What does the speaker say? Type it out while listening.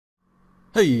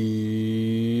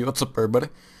Hey, what's up everybody?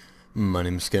 My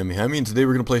name is Scammy Hammy and today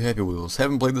we're going to play Happy Wheels.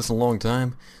 Haven't played this in a long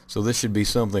time, so this should be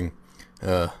something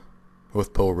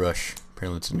with Pole Rush.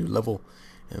 Apparently it's a new level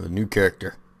and a new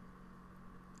character.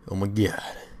 Oh my god.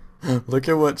 Look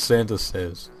at what Santa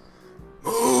says.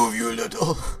 Move, you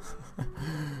little...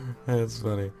 That's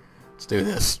funny. Let's do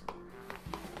this.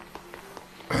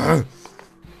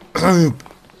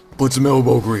 Put some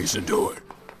elbow grease into it.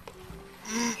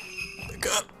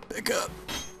 Pick up.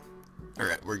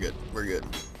 Alright, we're good.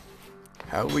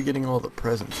 How are we getting all the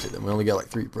presents to them? We only got like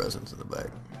 3 presents in the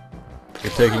bag. We're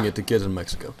taking it to kids in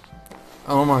Mexico.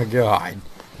 Oh my god.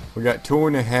 We got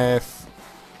 2.5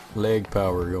 leg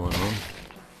power going on.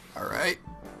 Alright.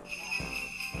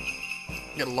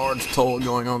 Got a large toll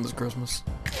going on this Christmas.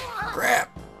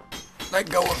 Crap! Let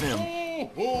go of him.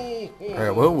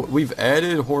 Alright, well, we've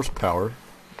added horsepower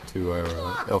to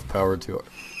our elf power to our...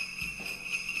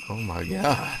 Oh my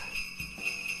god.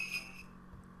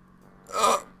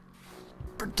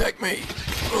 Protect me.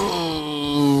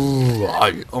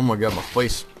 Oh my god, my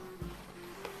face.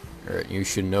 Alright, you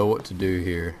should know what to do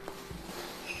here.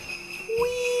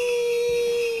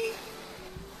 Whee!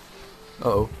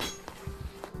 Uh-oh.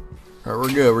 Alright,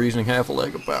 we're good. We're using half a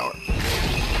leg of power.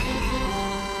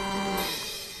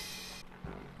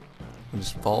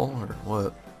 Just fall or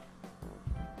what?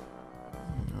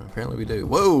 Apparently we do.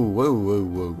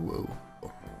 Whoa.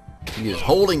 He is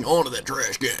holding on to that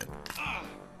trash can.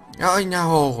 I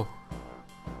know.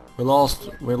 We lost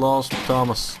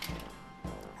Thomas.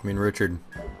 I mean Richard.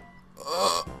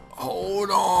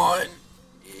 Hold on.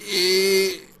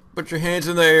 Put your hands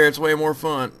in the air. It's way more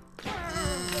fun.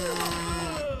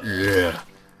 Yeah.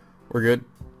 We're good.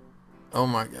 Oh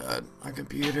my god. My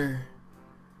computer.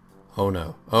 Oh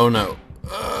no. Hold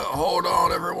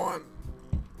on everyone.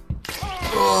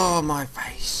 Oh, my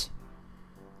face.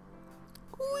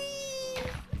 Whee.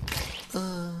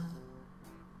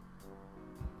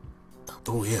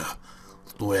 Oh yeah.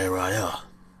 Let's do that right here.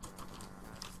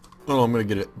 Oh, I'm gonna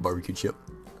get a barbecue chip.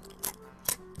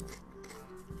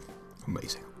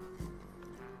 Amazing.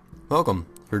 Welcome.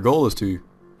 Your goal is to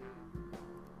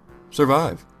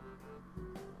survive.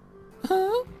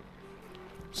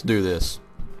 Let's do this.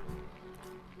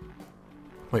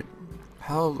 Wait,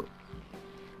 how... What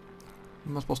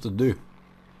am I supposed to do?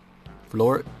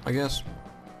 Floor it, I guess?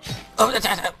 Oh,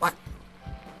 what?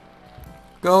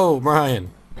 Go, Brian!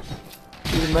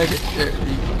 You can make it.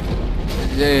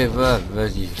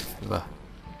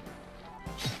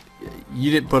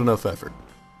 You didn't put enough effort.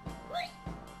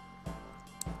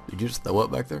 Did you just throw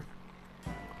up back there?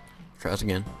 Try this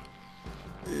again.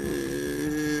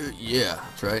 Yeah,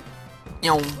 that's right.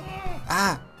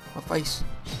 Ah, my face.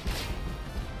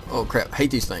 Oh crap,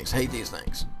 hate these things.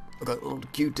 Look at little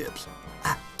Q-tips.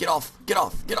 Ah, get off,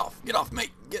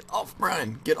 mate. Get off,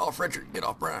 Brian. Get off, Richard. Get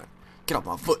off, Brian. Get off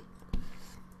my foot.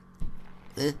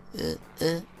 Alright,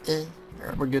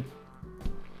 we're good.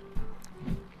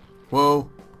 Whoa.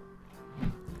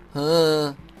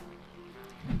 Watch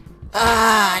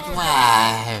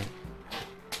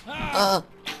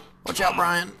out,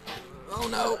 Brian. Oh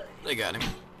no, they got him.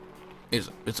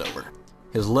 It's over.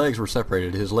 His legs were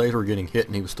separated. His legs were getting hit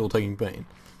and he was still taking pain.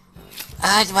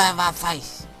 My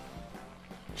face.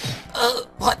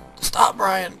 What? Stop,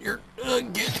 Brian. You're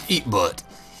eat butt.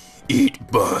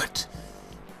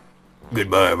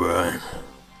 Goodbye, Brian.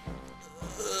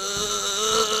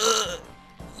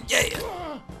 Yeah.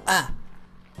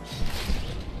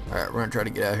 Alright, we're gonna try to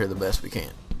get out of here the best we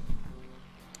can.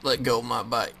 Let go of my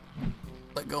bike.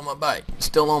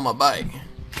 Still on my bike.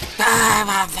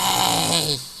 My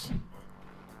face.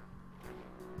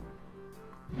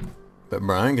 But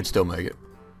Brian can still make it.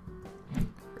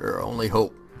 Your only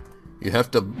hope. You have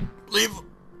to leave.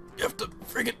 You have to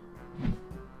friggin'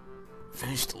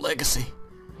 finish the legacy.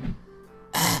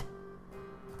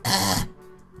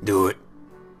 Do it.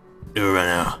 Do it right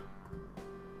now.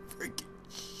 Friggin'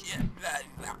 shit.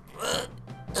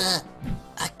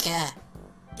 I can't.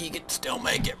 You can still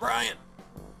make it, Brian.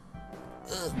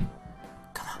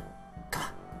 Come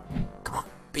on.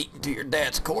 Beat into your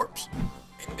dad's corpse.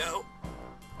 And go.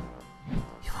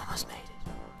 You've almost made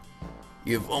it.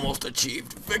 You've almost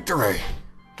achieved victory.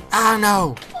 Oh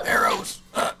no! Arrows!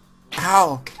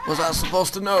 How was I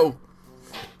supposed to know?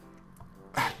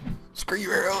 Screw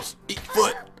you, arrows. Eat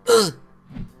foot.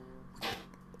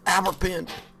 Hammer pin.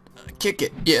 Kick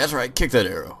it. Yeah, that's right. Kick that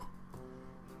arrow.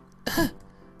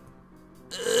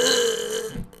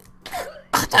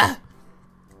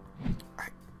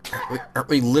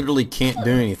 We literally can't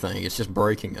do anything. It's just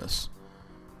breaking us.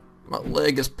 My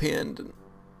leg is pinned and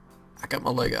I got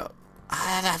my leg out. I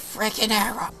had a freaking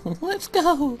arrow. Let's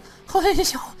go.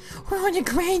 We're on a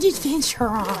grand adventure,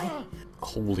 alright.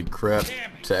 Holy crap.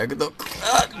 Tag the...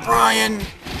 Brian!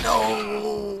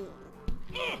 No!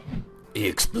 He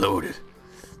exploded.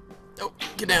 Oh,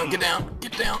 get down, get down,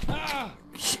 get down.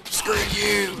 Screw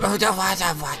you. Oh,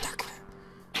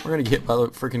 We're gonna get hit by the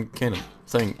freaking cannon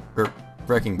thing, or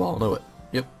wrecking ball, know it.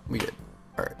 Yep, we did.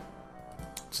 Alright.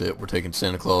 That's it, we're taking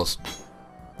Santa Claus.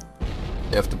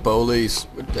 F the police,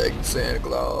 we're taking Santa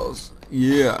Claus.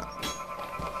 Yeah.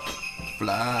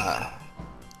 Fly.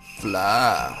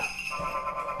 Fly.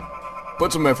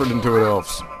 Put some effort into it,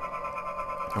 elves.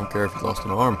 I don't care if you lost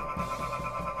an arm.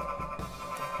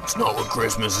 It's not what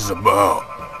Christmas is about.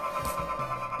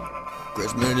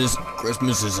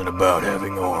 Christmas isn't about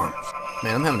having arms.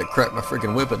 Man, I'm having to crack my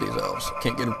freaking whip at these elves.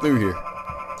 Can't get them through here.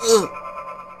 Ugh.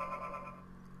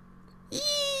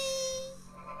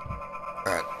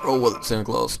 Alright, roll with it, Santa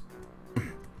Claus.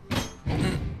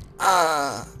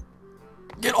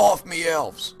 Get off me,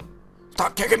 elves.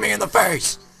 Stop kicking me in the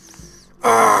face.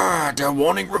 They're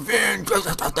wanting revenge. Fix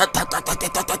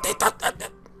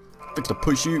to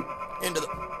push you into the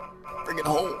friggin'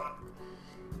 hole.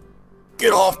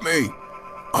 Get off me.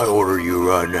 I order you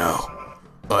right now.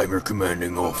 I'm your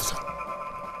commanding officer.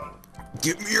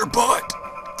 Give me your butt.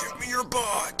 Give me your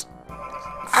butt.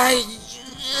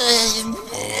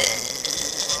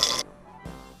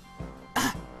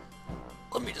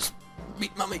 Let me just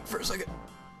beat my meat for a second.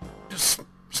 Just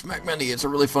smack my knee. It's a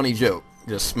really funny joke.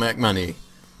 Just smack my knee.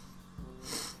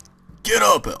 Get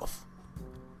up, elf.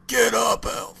 Get up,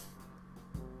 elf.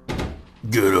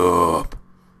 Get up.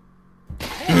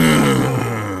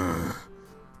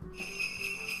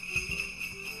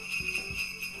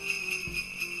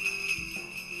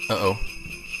 Uh-oh.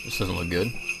 This doesn't look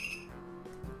good.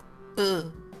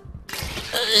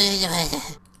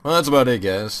 Well, that's about it,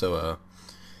 guys. So,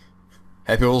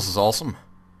 Happy Wheels is awesome.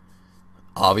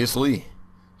 Obviously.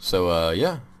 So,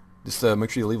 yeah. Just make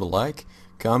sure you leave a like,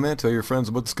 comment, tell your friends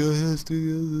about the Sky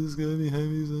Studios, Sky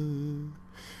Behind Me.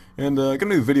 And I got a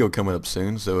new video coming up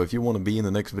soon, so if you want to be in the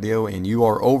next video and you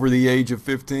are over the age of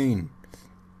 15,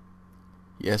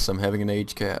 yes, I'm having an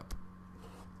age cap.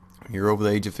 You're over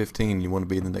the age of 15 and you want to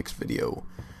be in the next video.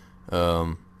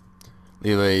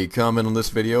 Leave a comment on this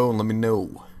video and let me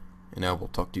know. And I will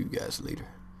talk to you guys later.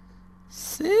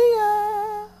 See ya!